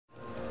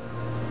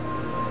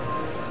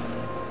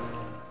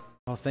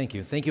Oh, thank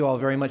you. Thank you all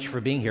very much for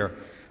being here.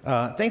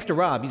 Thanks to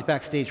Rob. He's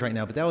backstage right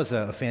now, but that was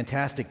a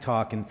fantastic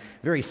talk and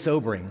very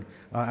sobering.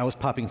 I was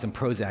popping some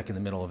Prozac in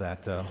the middle of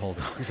that whole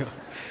talk. So,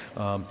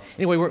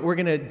 anyway, we're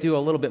going to do a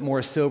little bit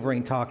more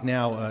sobering talk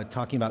now,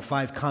 talking about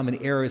 5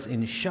 common errors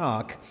in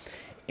shock.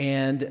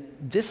 And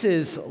this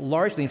is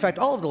largely, in fact,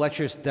 all of the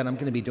lectures that I'm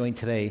going to be doing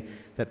today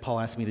that Paul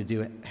asked me to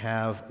do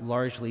have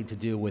largely to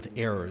do with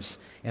errors.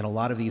 And a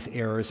lot of these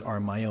errors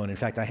are my own. In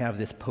fact, I have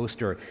this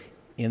poster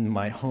in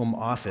my home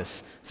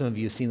office. Some of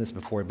you have seen this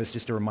before, but it's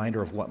just a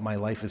reminder of what my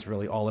life is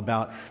really all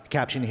about. The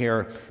caption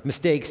here,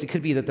 mistakes. It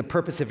could be that the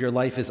purpose of your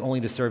life is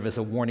only to serve as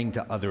a warning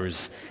to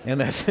others. And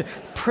that's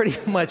pretty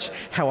much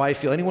how I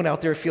feel. Anyone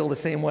out there feel the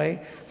same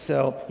way?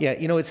 So yeah,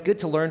 you know, it's good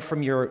to learn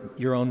from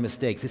your own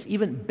mistakes. It's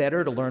even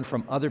better to learn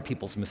from other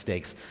people's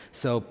mistakes.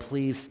 So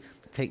please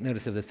take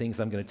notice of the things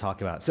I'm going to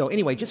talk about. So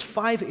anyway, just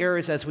 5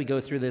 errors as we go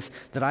through this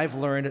that I've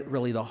learned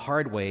really the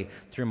hard way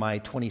through my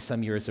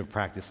 20-some years of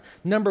practice.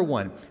 Number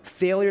 1,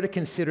 failure to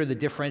consider the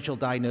differential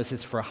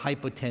diagnosis for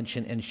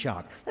hypotension and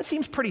shock. That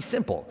seems pretty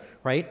simple,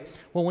 right?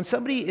 Well, when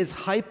somebody is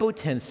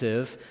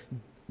hypotensive,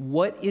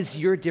 what is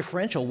your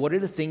differential? What are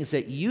the things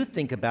that you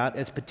think about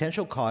as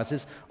potential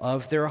causes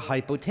of their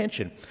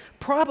hypotension?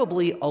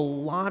 Probably a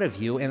lot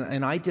of you,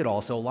 and I did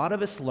also, a lot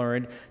of us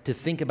learned to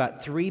think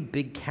about 3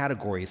 big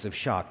categories of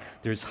shock.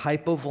 There's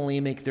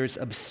hypovolemic, there's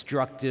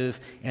obstructive,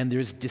 and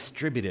there's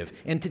distributive.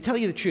 And to tell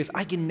you the truth,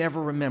 I can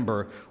never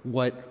remember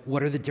what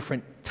are the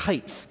different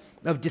types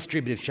of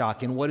distributive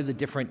shock and what are the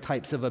different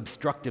types of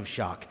obstructive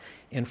shock.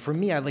 And for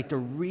me, I like to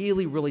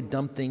really, really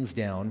dump things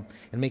down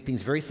and make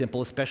things very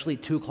simple, especially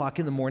at 2 o'clock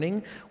in the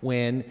morning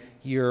when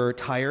you're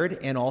tired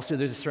and also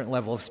there's a certain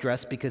level of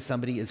stress because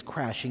somebody is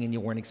crashing and you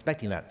weren't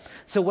expecting that.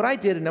 So what I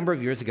did a number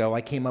of years ago, I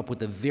came up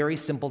with a very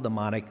simple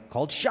mnemonic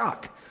called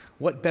shock.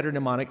 What better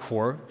mnemonic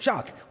for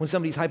shock? When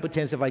somebody's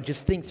hypotensive, I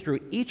just think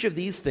through each of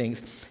these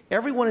things.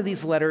 Every one of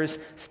these letters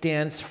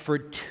stands for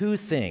 2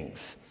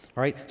 things.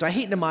 All right, so I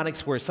hate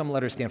mnemonics where some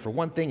letters stand for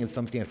 1 thing and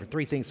some stand for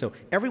 3 things. So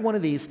every one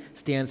of these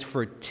stands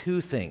for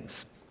 2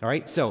 things. All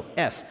right, so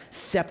S,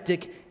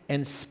 septic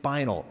and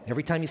spinal.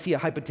 Every time you see a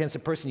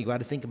hypotensive person, you got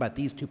to think about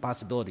these 2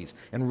 possibilities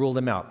and rule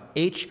them out.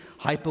 H,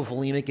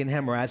 hypovolemic and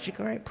hemorrhagic.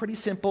 All right, pretty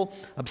simple.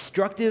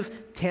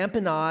 Obstructive,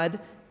 tamponade,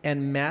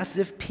 and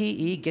massive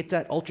PE. Get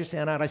that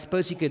ultrasound out. I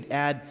suppose you could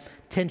add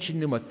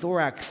tension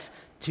pneumothorax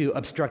to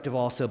obstructive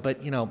also,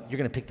 but you know, you're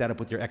going to pick that up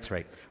with your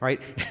x-ray. All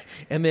right,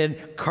 and then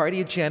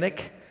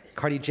cardiogenic,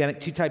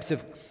 2 types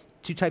of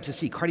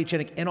C,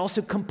 cardiogenic, and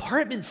also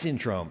compartment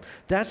syndrome.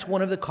 That's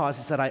one of the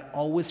causes that I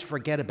always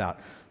forget about.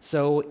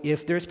 So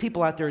if there's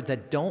people out there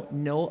that don't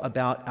know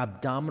about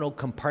abdominal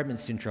compartment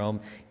syndrome,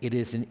 it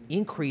is an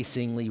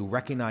increasingly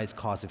recognized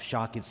cause of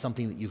shock. It's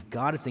something that you've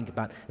got to think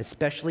about,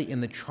 especially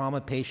in the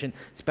trauma patient,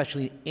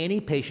 especially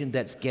any patient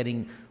that's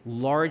getting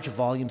large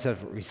volumes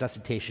of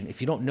resuscitation.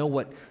 If you don't know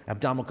what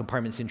abdominal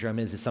compartment syndrome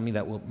is, it's something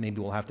that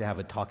maybe we'll have to have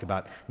a talk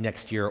about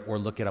next year or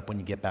look it up when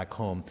you get back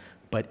home.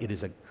 But it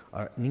is an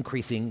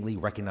increasingly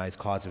recognized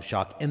cause of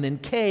shock. And then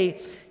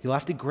K, you'll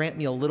have to grant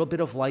me a little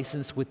bit of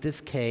license with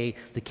this K.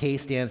 The K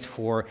stands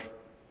for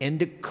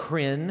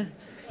endocrine.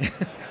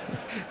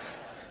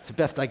 It's the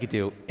best I could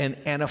do. And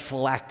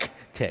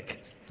anaphylactic.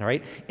 All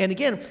right? And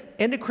again,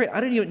 endocrine,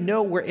 I don't even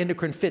know where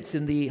endocrine fits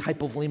in the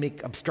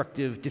hypovolemic,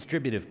 obstructive,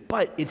 distributive,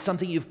 but it's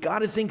something you've got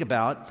to think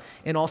about.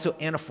 And also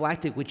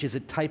anaphylactic, which is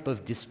a type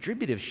of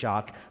distributive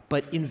shock,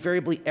 but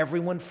invariably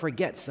everyone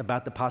forgets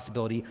about the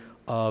possibility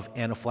of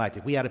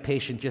anaphylactic. We had a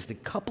patient just a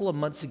couple of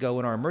months ago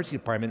in our emergency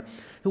department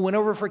who went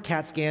over for a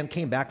CAT scan,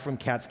 came back from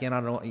CAT scan.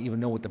 I don't even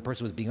know what the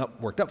person was being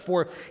worked up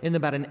for. And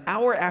about an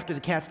hour after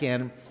the CAT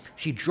scan,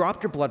 she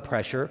dropped her blood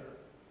pressure,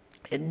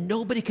 and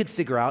nobody could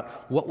figure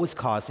out what was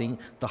causing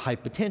the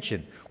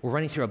hypotension. We're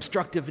running through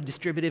obstructive and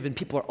distributive, and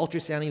people are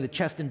ultrasounding the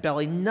chest and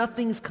belly.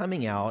 Nothing's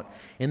coming out.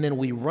 And then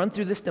we run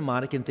through this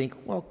mnemonic and think,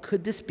 well,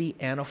 could this be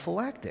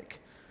anaphylactic?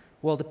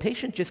 Well, the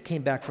patient just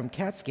came back from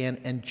CAT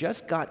scan and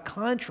just got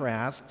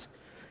contrast.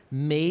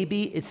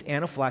 Maybe it's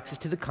anaphylaxis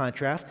to the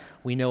contrast.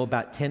 We know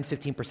about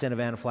 10–15% of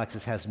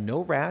anaphylaxis has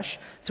no rash.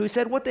 So we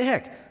said, what the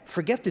heck?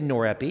 Forget the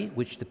norepi,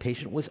 which the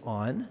patient was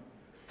on.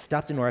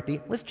 Stop the norepi.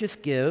 Let's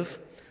just give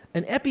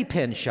an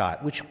EpiPen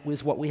shot, which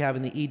was what we have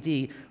in the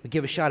ED. We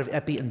give a shot of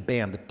epi and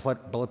bam, the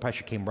blood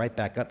pressure came right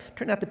back up.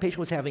 Turned out the patient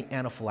was having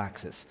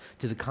anaphylaxis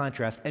to the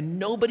contrast, and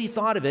nobody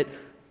thought of it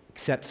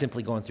except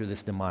simply going through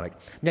this mnemonic.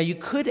 Now you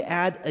could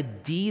add a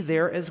D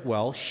there as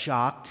well,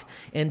 shocked,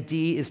 and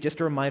D is just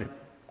a reminder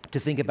to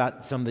think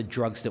about some of the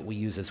drugs that we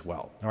use as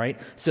well, all right?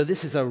 So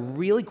this is a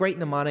really great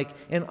mnemonic,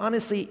 and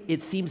honestly,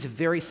 it seems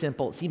very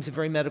simple. It seems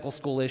very medical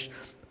schoolish,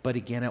 but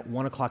again, at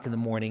 1 o'clock in the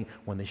morning,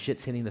 when the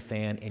shit's hitting the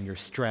fan and you're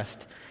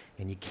stressed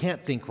and you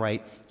can't think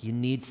right, you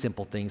need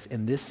simple things,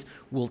 and this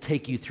will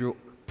take you through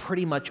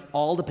pretty much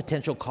all the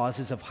potential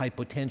causes of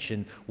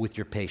hypotension with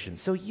your patient.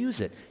 So use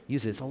it.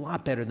 Use it. It's a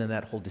lot better than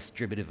that whole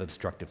distributive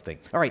obstructive thing.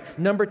 All right,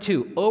 number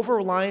 2,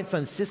 over-reliance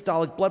on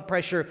systolic blood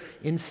pressure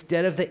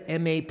instead of the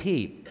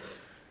MAP.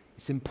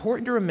 It's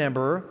important to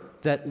remember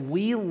that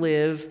we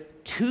live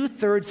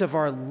 2/3 of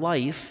our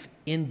life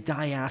in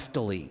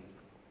diastole.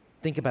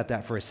 Think about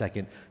that for a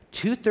second.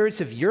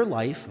 2/3 of your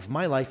life, of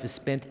my life, is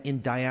spent in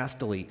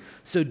diastole.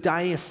 So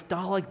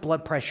diastolic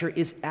blood pressure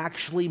is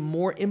actually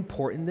more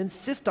important than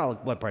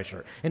systolic blood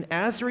pressure. And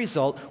as a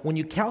result, when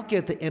you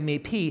calculate the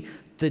MAP,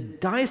 the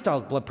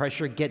diastolic blood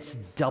pressure gets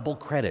double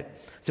credit.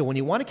 So when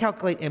you want to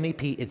calculate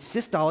MAP, it's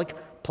systolic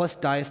plus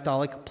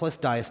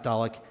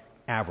diastolic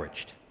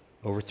averaged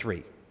over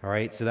 3. All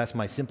right, so that's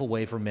my simple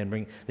way of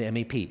remembering the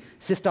MAP.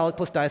 Systolic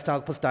plus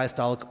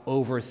diastolic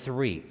over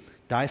 3.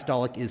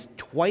 Diastolic is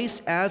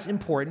twice as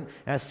important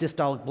as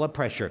systolic blood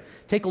pressure.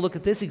 Take a look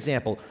at this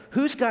example.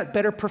 Who's got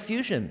better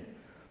perfusion?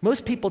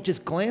 Most people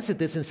just glance at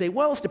this and say,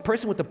 well, it's the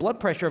person with the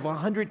blood pressure of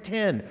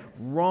 110.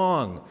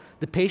 Wrong.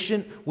 The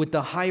patient with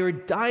the higher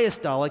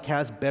diastolic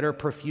has better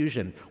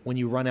perfusion when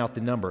you run out the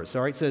numbers.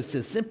 All right, so it's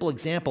a simple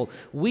example.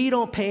 We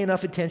don't pay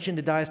enough attention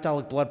to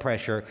diastolic blood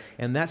pressure,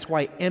 and that's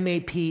why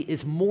MAP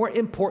is more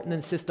important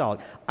than systolic.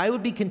 I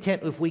would be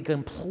content if we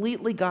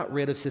completely got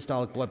rid of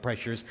systolic blood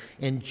pressures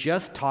and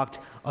just talked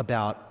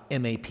about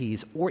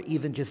MAPs or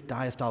even just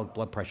diastolic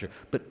blood pressure.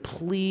 But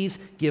please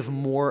give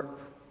more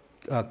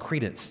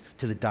credence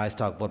to the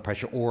diastolic blood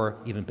pressure, or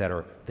even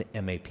better, the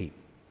MAP.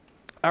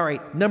 All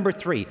right, number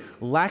 3,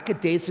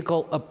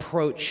 lackadaisical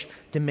approach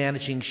to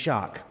managing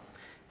shock.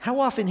 How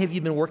often have you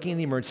been working in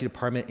the emergency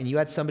department and you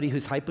had somebody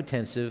who's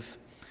hypotensive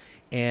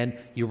and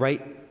you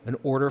write an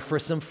order for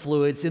some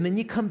fluids and then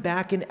you come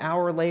back an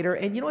hour later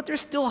and you know what, they're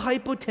still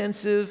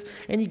hypotensive,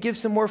 and you give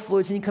some more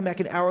fluids and you come back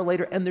an hour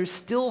later and they're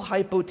still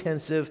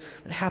hypotensive?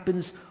 It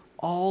happens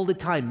all the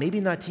time. Maybe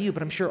not to you,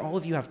 but I'm sure all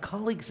of you have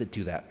colleagues that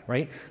do that,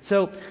 right?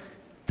 So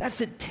that's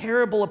a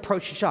terrible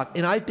approach to shock,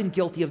 and I've been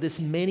guilty of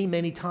this many,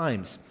 many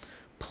times.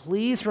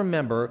 Please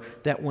remember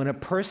that when a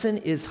person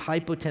is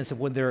hypotensive,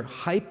 when they're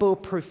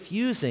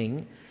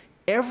hypoperfusing,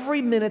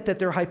 every minute that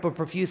they're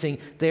hypoperfusing,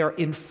 they are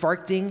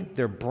infarcting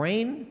their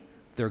brain,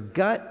 their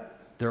gut,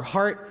 their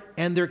heart,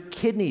 and their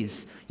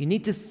kidneys. You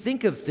need to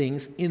think of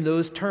things in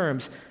those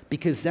terms,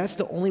 because that's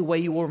the only way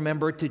you will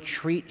remember to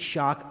treat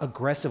shock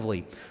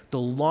aggressively. The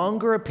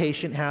longer a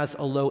patient has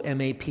a low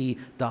MAP,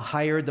 the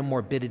higher the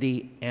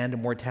morbidity and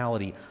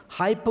mortality.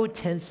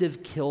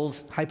 Hypotension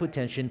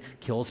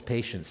kills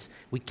patients.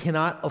 We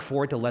cannot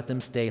afford to let them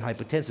stay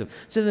hypotensive.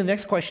 So the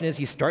next question is,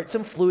 you start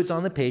some fluids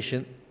on the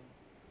patient.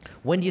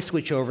 When do you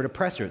switch over to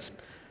pressors?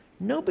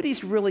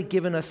 Nobody's really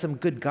given us some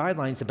good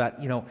guidelines about,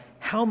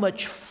 how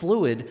much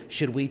fluid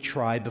should we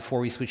try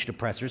before we switch to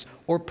pressors,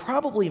 or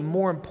probably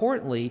more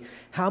importantly,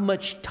 how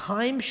much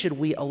time should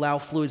we allow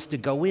fluids to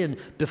go in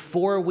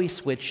before we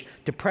switch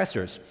to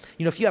pressors?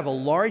 If you have a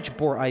large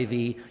bore IV,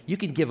 you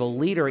can give a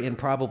liter in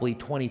probably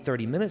 20,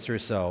 30 minutes or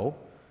so.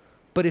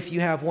 But if you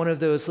have one of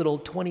those little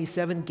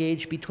 27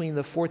 gauge between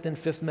the 4th and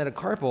 5th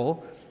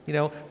metacarpal,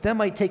 that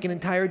might take an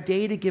entire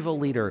day to give a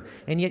liter.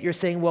 And yet you're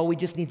saying, well, we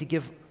just need to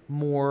give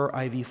more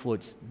IV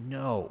fluids.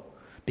 No,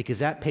 because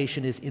that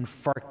patient is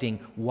infarcting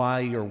while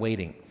you're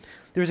waiting.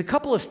 There's a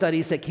couple of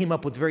studies that came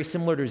up with very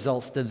similar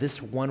results to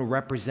this one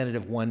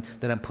representative one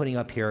that I'm putting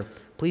up here.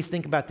 Please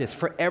think about this.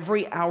 For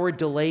every hour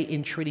delay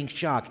in treating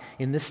shock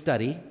in this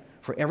study,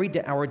 for every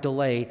hour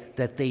delay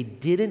that they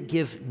didn't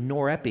give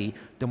norepi,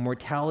 the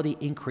mortality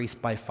increased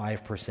by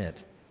 5%.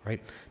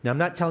 Right? Now, I'm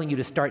not telling you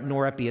to start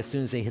norepi as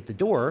soon as they hit the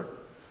door,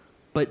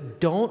 but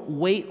don't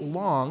wait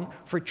long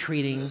for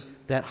treating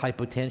that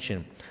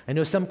hypotension. I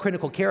know some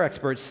critical care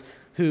experts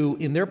who,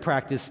 in their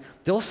practice,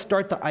 they'll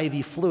start the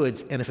IV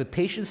fluids, and if a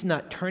patient's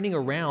not turning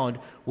around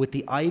with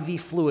the IV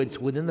fluids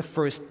within the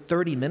first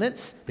 30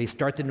 minutes, they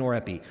start the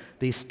norepi.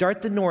 They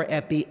start the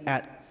norepi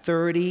at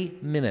 30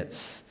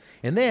 minutes.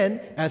 And then,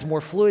 as more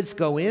fluids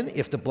go in,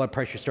 if the blood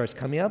pressure starts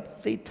coming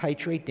up, they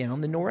titrate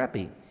down the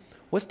norepi.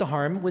 What's the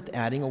harm with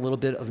adding a little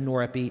bit of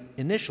norepi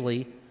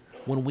initially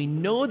when we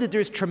know that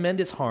there's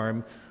tremendous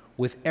harm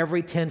with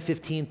every 10,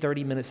 15,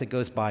 30 minutes that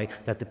goes by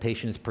that the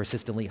patient is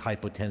persistently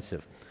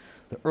hypotensive?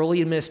 The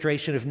early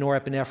administration of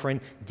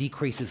norepinephrine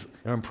decreases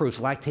or improves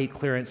lactate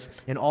clearance,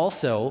 and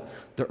also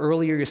the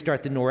earlier you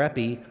start the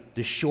norepi,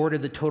 the shorter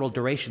the total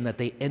duration that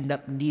they end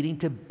up needing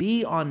to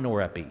be on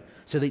norepi.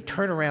 So they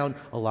turn around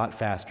a lot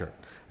faster.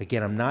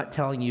 Again, I'm not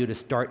telling you to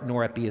start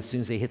norepi as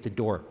soon as they hit the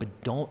door, but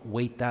don't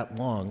wait that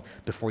long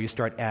before you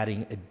start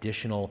adding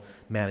additional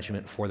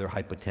management for their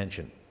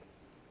hypotension.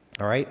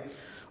 All right?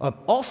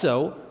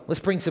 Also, let's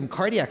bring some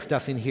cardiac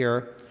stuff in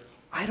here.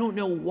 I don't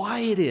know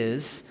why it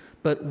is,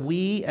 but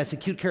we as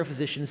acute care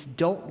physicians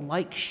don't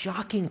like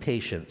shocking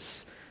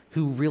patients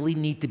who really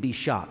need to be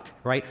shocked,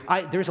 right?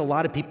 There's a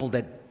lot of people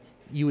that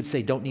you would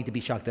say don't need to be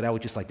shocked that I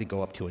would just like to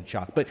go up to and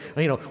shock. But,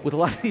 with a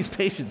lot of these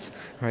patients,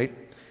 right?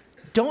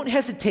 Don't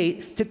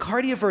hesitate to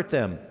cardiovert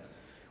them,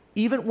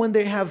 even when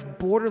they have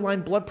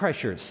borderline blood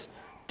pressures.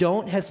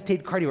 Don't hesitate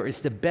to cardiovert. It's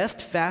the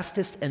best,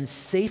 fastest, and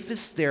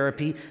safest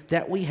therapy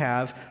that we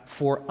have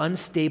for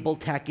unstable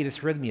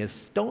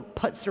tachydysrhythmias. Don't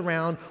putz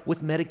around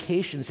with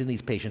medications in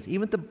these patients,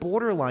 even the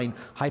borderline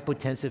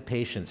hypotensive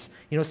patients.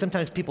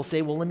 Sometimes people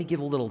say, well, let me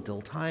give a little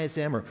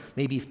diltiazem, or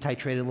maybe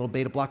titrate a little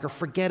beta blocker.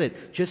 Forget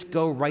it. Just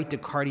go right to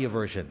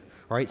cardioversion.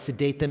 all right,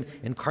 sedate them,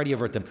 and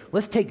cardiovert them.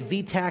 Let's take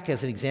VTAC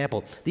as an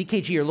example. The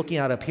EKG you're looking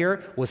at up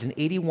here was an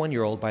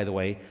 81-year-old, by the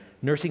way,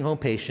 nursing home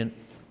patient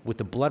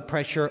with a blood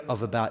pressure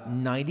of about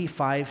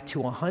 95 to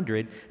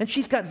 100, and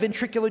she's got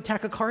ventricular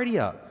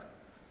tachycardia.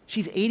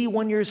 She's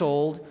 81 years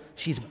old,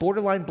 she's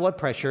borderline blood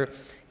pressure,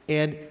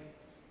 and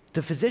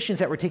the physicians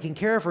that were taking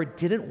care of her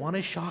didn't want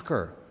to shock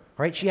her,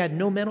 right? She had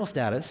no mental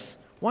status.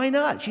 Why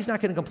not? She's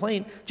not going to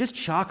complain. Just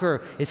shock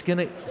her. It's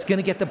going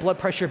to get the blood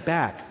pressure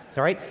back,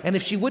 all right? And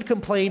if she would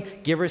complain,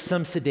 give her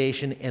some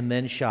sedation and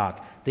then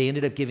shock. They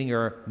ended up giving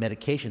her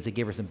medications. They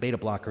gave her some beta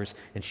blockers,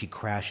 and she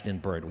crashed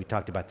and burned. We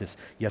talked about this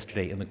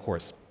yesterday in the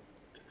course.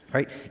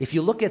 Right? If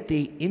you look at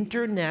the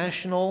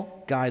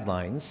international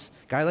guidelines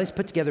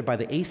put together by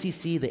the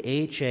ACC, the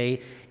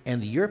AHA, and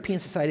the European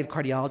Society of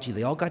Cardiology,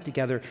 they all got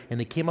together and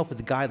they came up with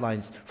the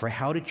guidelines for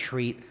how to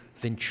treat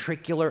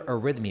ventricular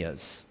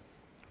arrhythmias.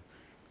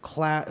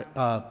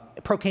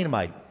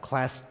 Procainamide,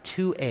 class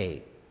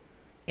 2A.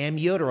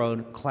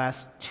 Amiodarone,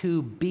 class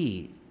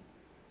 2B.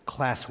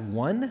 Class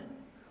 1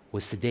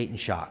 was sedate and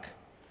shock.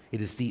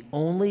 It is the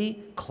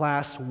only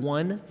class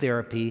 1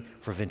 therapy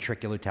for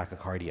ventricular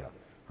tachycardia,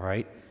 all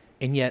right?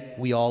 And yet,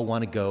 we all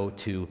want to go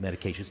to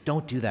medications.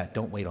 Don't do that.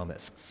 Don't wait on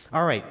this.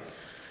 All right.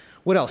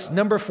 What else?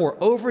 Number 4,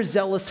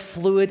 overzealous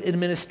fluid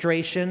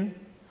administration.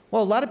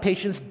 Well, a lot of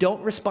patients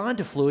don't respond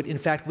to fluid. In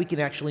fact, we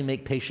can actually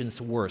make patients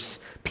worse.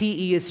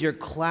 PE is your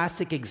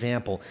classic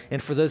example.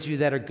 And for those of you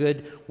that are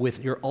good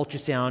with your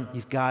ultrasound,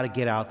 you've got to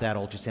get out that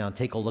ultrasound,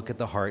 take a look at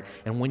the heart.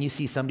 And when you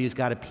see somebody who's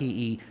got a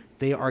PE,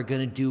 they are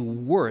going to do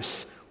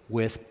worse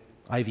with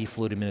IV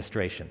fluid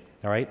administration.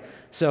 All right?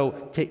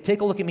 So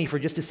take a look at me for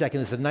just a second.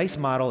 This is a nice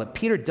model.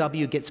 Peter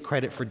W. gets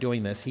credit for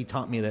doing this. He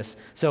taught me this.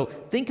 So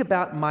think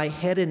about my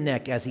head and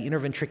neck as the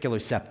interventricular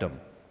septum.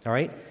 All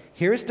right?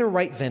 Here's the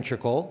right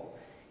ventricle.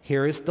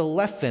 Here is the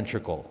left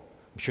ventricle.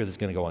 I'm sure this is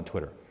going to go on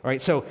Twitter. All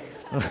right? So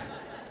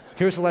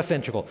here's the left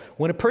ventricle.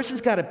 When a person's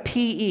got a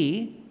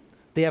PE,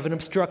 they have an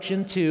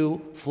obstruction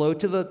to flow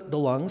to the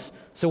lungs.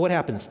 So what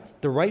happens?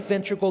 The right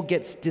ventricle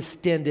gets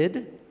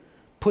distended,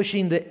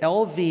 pushing the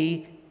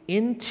LV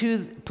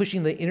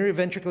pushing the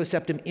interventricular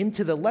septum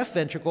into the left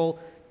ventricle,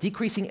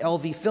 decreasing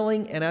LV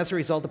filling, and as a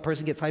result, the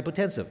person gets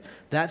hypotensive.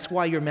 That's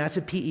why your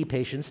massive PE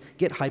patients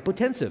get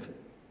hypotensive.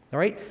 All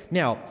right?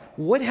 Now,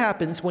 what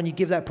happens when you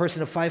give that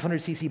person a 500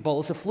 cc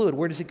bolus of fluid?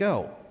 Where does it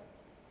go?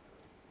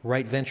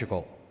 Right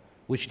ventricle,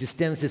 which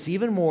distends this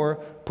even more,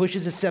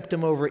 pushes the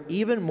septum over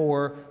even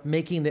more,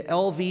 making the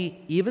LV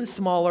even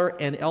smaller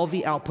and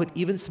LV output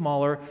even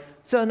smaller.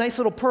 So a nice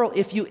little pearl,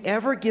 if you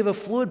ever give a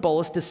fluid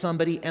bolus to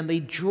somebody and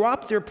they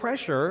drop their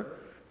pressure,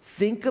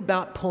 think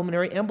about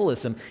pulmonary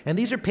embolism. And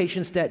these are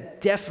patients that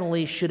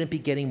definitely shouldn't be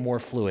getting more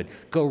fluid.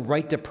 Go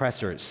right to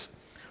pressors.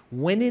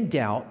 When in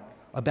doubt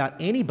about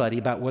anybody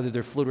about whether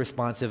they're fluid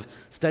responsive,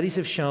 studies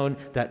have shown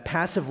that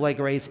passive leg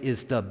raise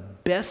is the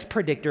best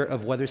predictor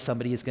of whether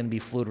somebody is going to be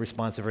fluid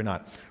responsive or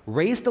not.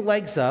 Raise the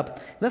legs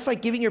up. That's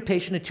like giving your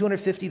patient a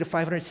 250 to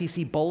 500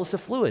 cc bolus of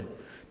fluid.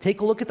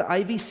 Take a look at the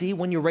IVC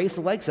when you raise the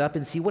legs up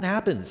and see what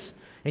happens.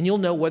 And you'll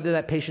know whether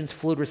that patient's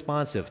fluid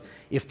responsive.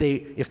 If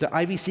the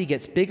IVC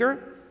gets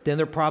bigger, then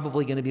they're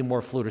probably going to be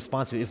more fluid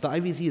responsive. If the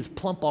IVC is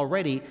plump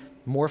already,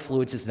 more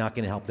fluids is not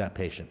going to help that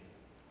patient.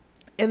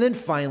 And then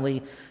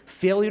finally,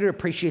 failure to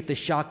appreciate the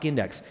shock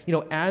index. You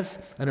know, as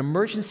an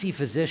emergency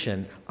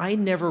physician, I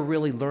never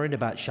really learned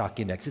about shock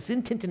index. It's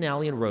in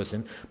Tintinelli and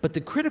Rosen, but the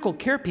critical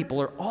care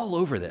people are all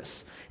over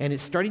this. And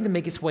it's starting to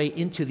make its way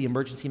into the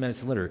emergency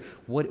medicine literature.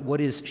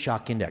 What is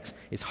shock index?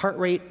 It's heart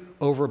rate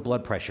over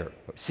blood pressure,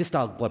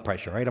 systolic blood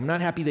pressure, right? I'm not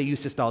happy they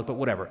use systolic, but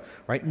whatever,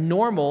 right?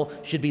 Normal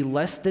should be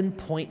less than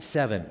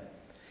 0.7.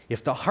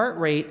 If the heart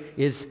rate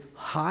is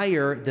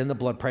higher than the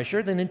blood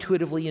pressure, then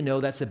intuitively you know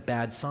that's a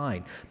bad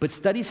sign. But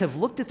studies have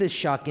looked at this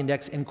shock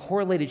index and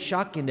correlated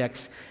shock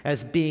index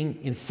as being,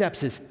 in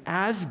sepsis,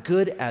 as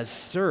good as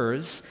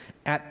SIRS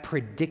at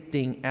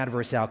predicting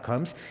adverse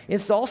outcomes.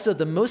 It's also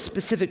the most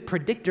specific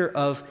predictor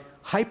of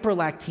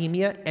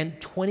hyperlactemia and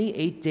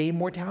 28-day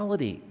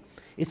mortality.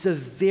 It's a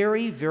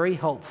very, very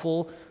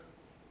helpful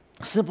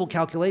simple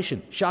calculation.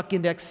 Shock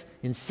index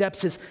in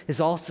sepsis has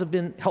also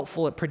been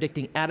helpful at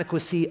predicting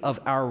adequacy of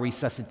our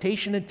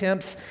resuscitation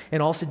attempts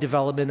and also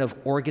development of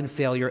organ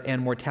failure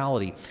and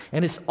mortality.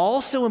 And it's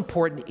also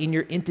important in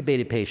your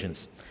intubated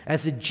patients.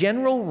 As a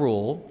general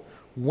rule,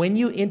 when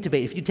you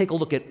intubate, if you take a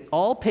look at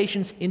all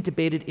patients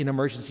intubated in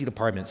emergency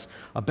departments,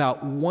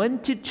 about 1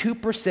 to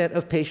 2%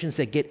 of patients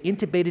that get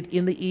intubated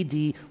in the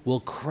ED will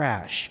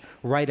crash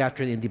right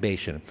after the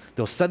intubation.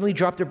 They'll suddenly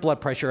drop their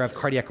blood pressure or have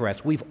cardiac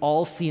arrest. We've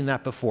all seen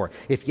that before.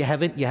 If you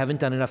haven't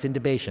done enough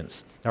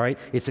intubations, all right?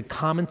 It's a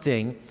common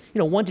thing. You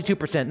know, 1 to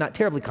 2%, not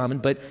terribly common,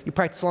 but you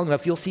practice long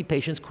enough, you'll see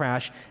patients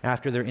crash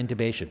after their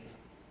intubation.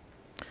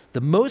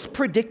 The most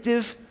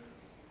predictive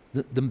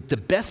The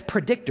best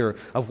predictor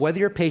of whether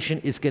your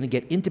patient is going to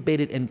get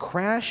intubated and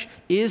crash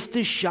is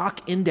the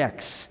shock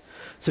index.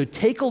 So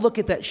take a look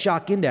at that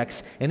shock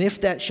index, and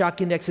if that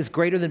shock index is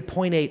greater than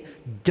 0.8,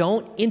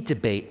 don't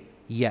intubate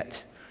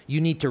yet. You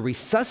need to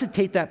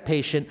resuscitate that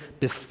patient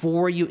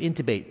before you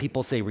intubate.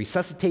 People say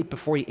resuscitate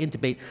before you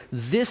intubate.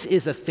 This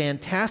is a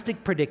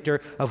fantastic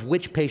predictor of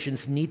which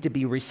patients need to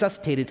be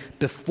resuscitated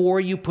before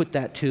you put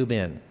that tube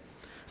in.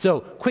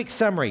 So, quick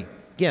summary.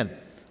 Again,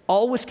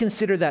 always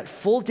consider that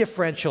full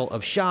differential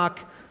of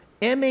shock.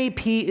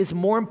 MAP is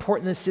more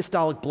important than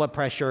systolic blood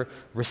pressure.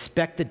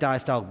 Respect the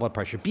diastolic blood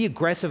pressure. Be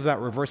aggressive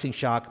about reversing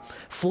shock.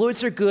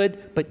 Fluids are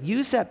good, but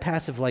use that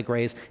passive leg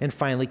raise. And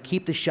finally,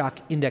 keep the shock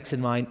index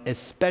in mind,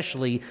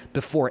 especially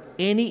before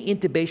any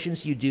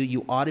intubations you do,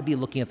 you ought to be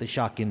looking at the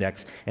shock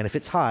index. And if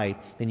it's high,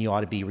 then you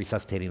ought to be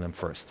resuscitating them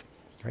first.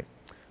 All right?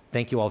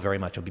 Thank you all very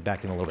much. I'll be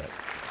back in a little bit.